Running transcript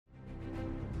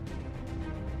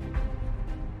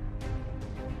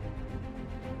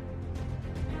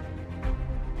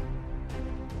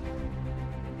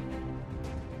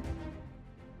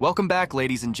Welcome back,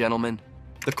 ladies and gentlemen.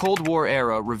 The Cold War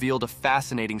era revealed a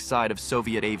fascinating side of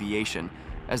Soviet aviation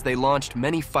as they launched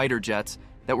many fighter jets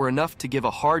that were enough to give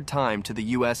a hard time to the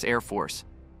US Air Force.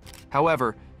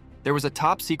 However, there was a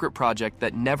top-secret project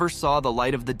that never saw the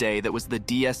light of the day that was the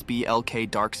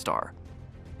DSB-LK Darkstar.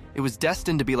 It was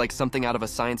destined to be like something out of a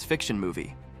science fiction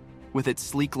movie. With its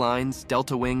sleek lines,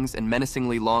 delta wings, and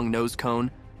menacingly long nose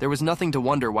cone, there was nothing to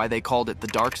wonder why they called it the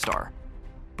Darkstar.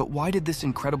 But why did this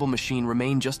incredible machine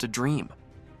remain just a dream?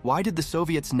 Why did the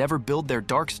Soviets never build their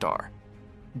Darkstar?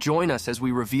 Join us as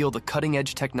we reveal the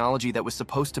cutting-edge technology that was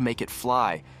supposed to make it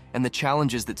fly, and the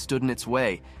challenges that stood in its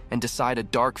way, and decide a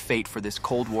dark fate for this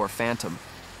Cold War phantom.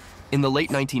 In the late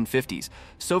 1950s,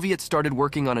 Soviets started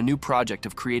working on a new project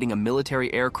of creating a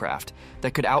military aircraft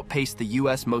that could outpace the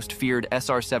US most feared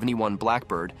SR-71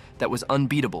 Blackbird that was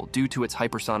unbeatable due to its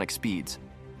hypersonic speeds.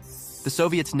 The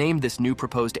Soviets named this new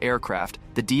proposed aircraft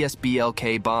the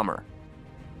DSB-LK bomber.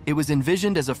 It was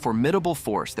envisioned as a formidable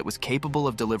force that was capable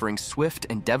of delivering swift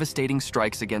and devastating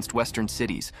strikes against Western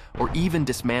cities, or even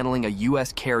dismantling a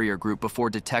US carrier group before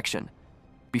detection.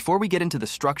 Before we get into the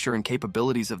structure and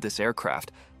capabilities of this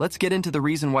aircraft, let's get into the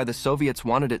reason why the Soviets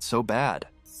wanted it so bad.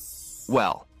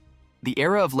 Well, the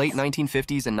era of late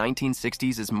 1950s and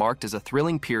 1960s is marked as a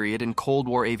thrilling period in Cold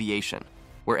War aviation,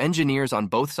 where engineers on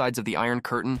both sides of the Iron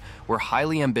Curtain were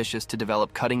highly ambitious to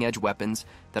develop cutting-edge weapons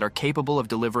that are capable of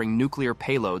delivering nuclear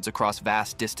payloads across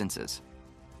vast distances.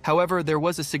 However, there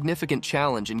was a significant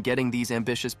challenge in getting these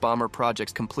ambitious bomber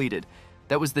projects completed.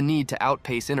 That was the need to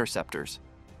outpace interceptors.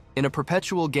 In a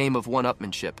perpetual game of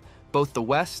one-upmanship, both the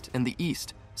West and the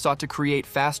East sought to create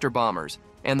faster bombers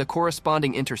and the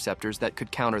corresponding interceptors that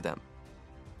could counter them.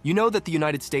 You know that the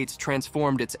United States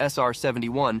transformed its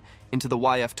SR-71 into the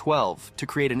YF-12 to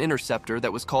create an interceptor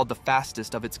that was called the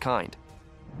fastest of its kind.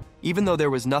 Even though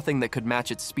there was nothing that could match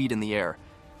its speed in the air,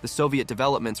 the Soviet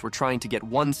developments were trying to get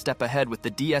one step ahead with the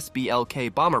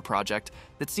DSB-LK bomber project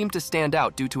that seemed to stand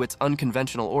out due to its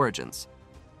unconventional origins.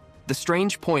 The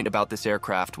strange point about this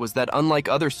aircraft was that unlike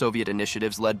other Soviet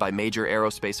initiatives led by major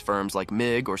aerospace firms like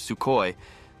MiG or Sukhoi,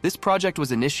 this project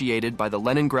was initiated by the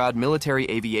Leningrad Military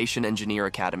Aviation Engineer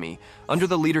Academy under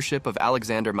the leadership of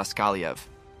Alexander Moskalev.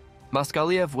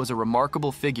 Moskalev was a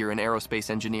remarkable figure in aerospace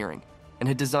engineering and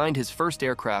had designed his first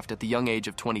aircraft at the young age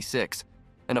of 26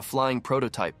 and a flying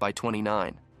prototype by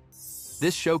 29.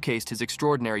 This showcased his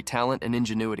extraordinary talent and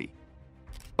ingenuity.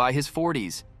 By his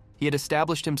 40s, he had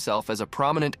established himself as a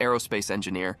prominent aerospace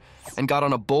engineer and got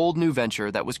on a bold new venture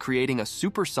that was creating a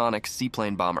supersonic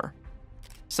seaplane bomber.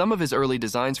 Some of his early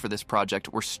designs for this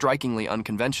project were strikingly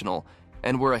unconventional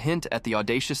and were a hint at the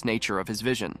audacious nature of his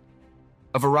vision.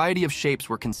 A variety of shapes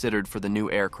were considered for the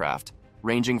new aircraft,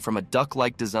 ranging from a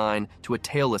duck-like design to a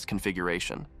tailless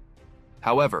configuration.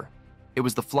 However, it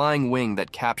was the flying wing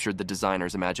that captured the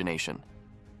designer's imagination.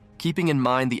 Keeping in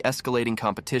mind the escalating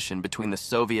competition between the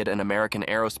Soviet and American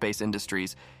aerospace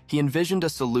industries, he envisioned a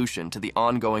solution to the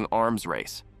ongoing arms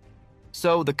race.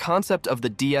 So, the concept of the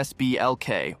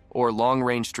DSB-LK, or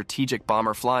Long-Range Strategic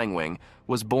Bomber Flying Wing,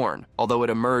 was born, although it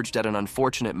emerged at an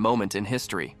unfortunate moment in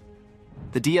history.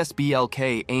 The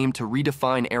DSB-LK aimed to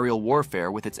redefine aerial warfare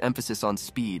with its emphasis on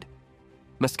speed.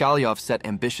 Moskalev set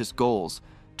ambitious goals,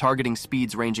 targeting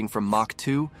speeds ranging from Mach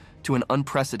 2 to an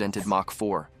unprecedented Mach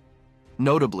 4.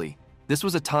 Notably, this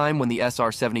was a time when the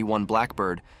SR-71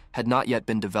 Blackbird had not yet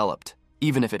been developed.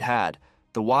 Even if it had,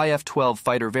 the YF-12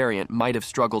 fighter variant might have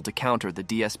struggled to counter the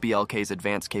DSB-LK's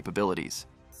advanced capabilities.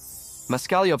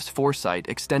 Moskalev's foresight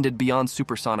extended beyond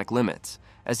supersonic limits,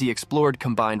 as he explored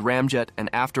combined ramjet and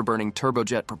afterburning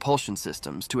turbojet propulsion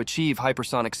systems to achieve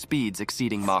hypersonic speeds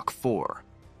exceeding Mach 4.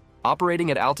 Operating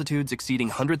at altitudes exceeding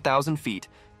 100,000 feet,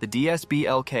 the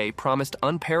DSB-LK promised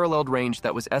unparalleled range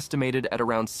that was estimated at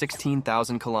around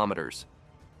 16,000 kilometers.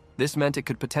 This meant it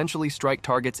could potentially strike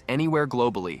targets anywhere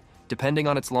globally, depending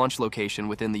on its launch location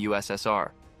within the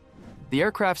USSR. The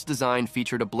aircraft's design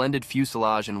featured a blended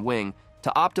fuselage and wing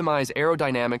to optimize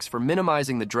aerodynamics for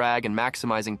minimizing the drag and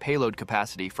maximizing payload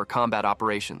capacity for combat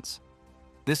operations.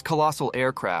 This colossal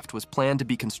aircraft was planned to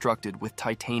be constructed with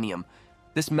titanium.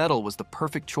 This metal was the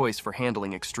perfect choice for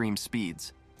handling extreme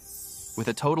speeds. With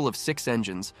a total of 6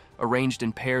 engines, arranged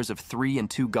in pairs of 3 and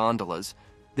 2 gondolas,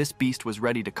 this beast was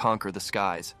ready to conquer the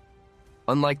skies.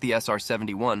 Unlike the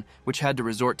SR-71, which had to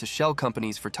resort to shell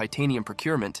companies for titanium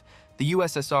procurement, the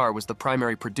USSR was the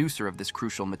primary producer of this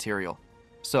crucial material,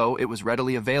 so it was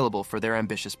readily available for their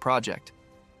ambitious project.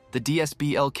 The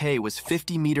DSB-LK was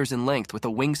 50 meters in length with a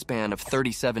wingspan of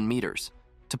 37 meters.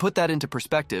 To put that into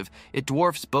perspective, it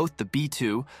dwarfs both the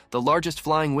B-2, the largest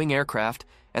flying wing aircraft,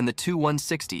 and the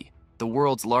Tu-160, the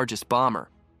world's largest bomber.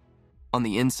 On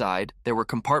the inside, there were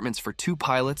compartments for 2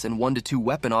 pilots and 1 to 2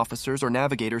 weapon officers or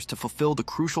navigators to fulfill the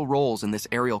crucial roles in this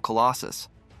aerial colossus.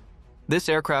 This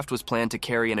aircraft was planned to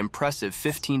carry an impressive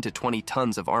 15 to 20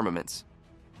 tons of armaments.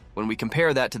 When we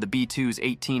compare that to the B-2's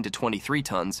 18 to 23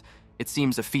 tons, it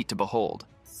seems a feat to behold.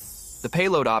 The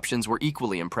payload options were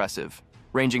equally impressive,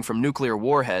 ranging from nuclear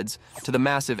warheads to the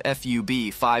massive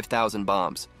FUB 5000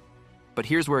 bombs. But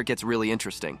here's where it gets really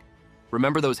interesting.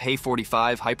 Remember those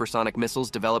He-45 hypersonic missiles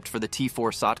developed for the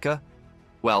T-4 Satka?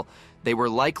 Well, they were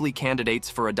likely candidates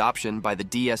for adoption by the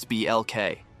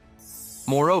DSB-LK.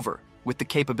 Moreover, with the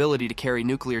capability to carry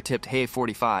nuclear-tipped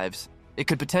He-45s, it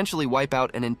could potentially wipe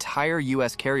out an entire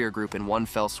U.S. carrier group in one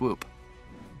fell swoop.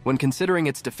 When considering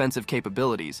its defensive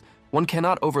capabilities, one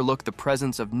cannot overlook the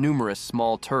presence of numerous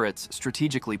small turrets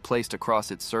strategically placed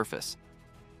across its surface.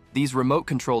 These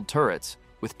remote-controlled turrets,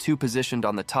 with 2 positioned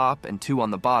on the top and 2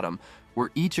 on the bottom,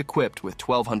 were each equipped with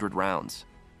 1,200 rounds.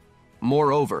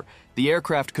 Moreover, the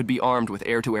aircraft could be armed with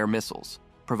air-to-air missiles,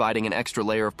 providing an extra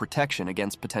layer of protection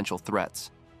against potential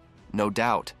threats. No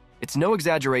doubt, it's no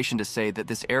exaggeration to say that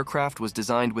this aircraft was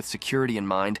designed with security in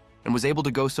mind and was able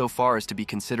to go so far as to be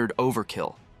considered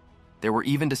overkill. There were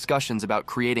even discussions about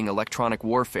creating electronic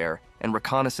warfare and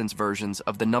reconnaissance versions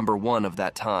of the number 1 of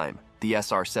that time, the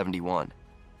SR-71.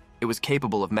 It was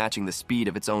capable of matching the speed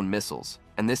of its own missiles,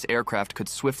 and this aircraft could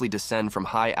swiftly descend from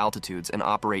high altitudes and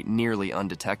operate nearly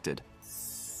undetected.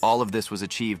 All of this was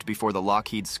achieved before the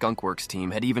Lockheed Skunk Works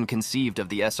team had even conceived of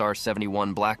the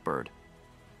SR-71 Blackbird.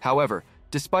 However,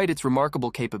 despite its remarkable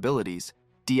capabilities,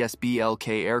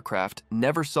 DSB-LK aircraft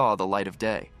never saw the light of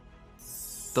day.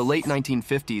 The late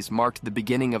 1950s marked the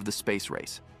beginning of the space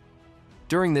race.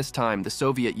 During this time, the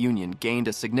Soviet Union gained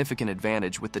a significant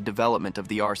advantage with the development of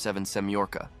the R-7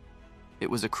 Semyorka. It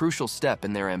was a crucial step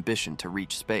in their ambition to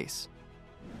reach space.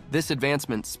 This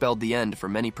advancement spelled the end for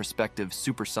many prospective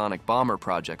supersonic bomber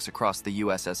projects across the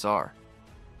USSR.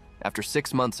 After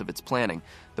 6 months of its planning,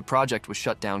 the project was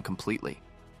shut down completely.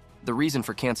 The reason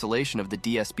for cancellation of the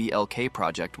DSB-LK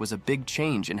project was a big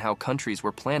change in how countries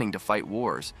were planning to fight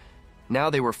wars. Now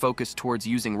they were focused towards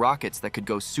using rockets that could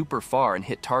go super far and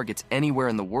hit targets anywhere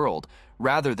in the world,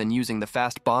 rather than using the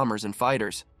fast bombers and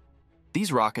fighters.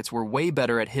 These rockets were way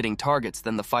better at hitting targets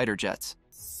than the fighter jets.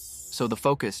 So the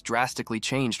focus drastically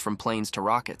changed from planes to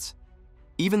rockets.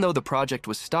 Even though the project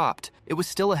was stopped, it was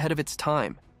still ahead of its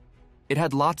time. It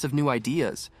had lots of new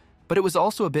ideas, but it was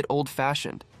also a bit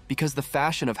old-fashioned, because the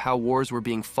fashion of how wars were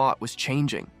being fought was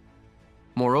changing.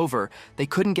 Moreover, they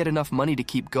couldn't get enough money to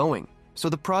keep going, so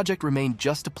the project remained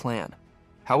just a plan.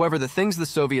 However, the things the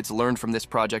Soviets learned from this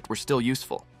project were still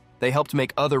useful. They helped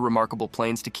make other remarkable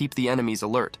planes to keep the enemies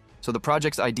alert, so the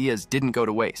project's ideas didn't go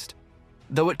to waste.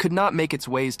 Though it could not make its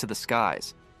ways to the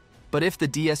skies. But if the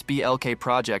DSB-LK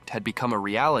project had become a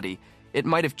reality, it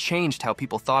might have changed how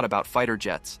people thought about fighter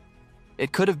jets.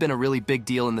 It could have been a really big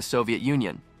deal in the Soviet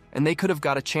Union, and they could have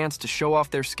got a chance to show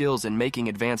off their skills in making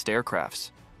advanced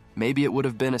aircrafts. Maybe it would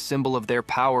have been a symbol of their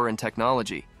power and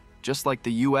technology, just like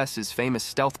the US's famous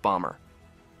stealth bomber.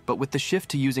 But with the shift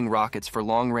to using rockets for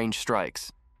long-range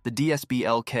strikes, the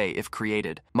DSB-LK, if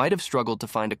created, might have struggled to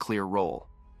find a clear role.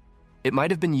 It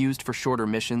might have been used for shorter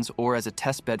missions or as a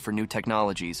testbed for new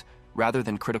technologies, rather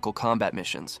than critical combat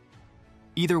missions.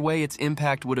 Either way, its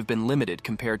impact would have been limited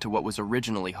compared to what was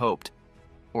originally hoped.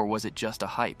 Or was it just a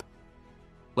hype?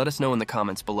 Let us know in the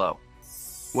comments below.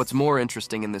 What's more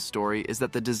interesting in this story is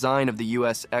that the design of the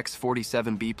US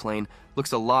X-47B plane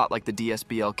looks a lot like the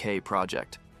DSB-LK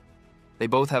project. They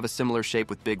both have a similar shape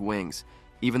with big wings,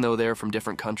 even though they're from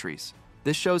different countries.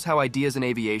 This shows how ideas in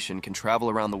aviation can travel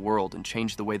around the world and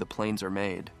change the way the planes are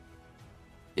made.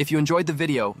 If you enjoyed the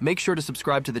video, make sure to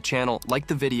subscribe to the channel, like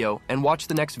the video, and watch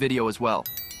the next video as well.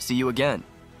 See you again.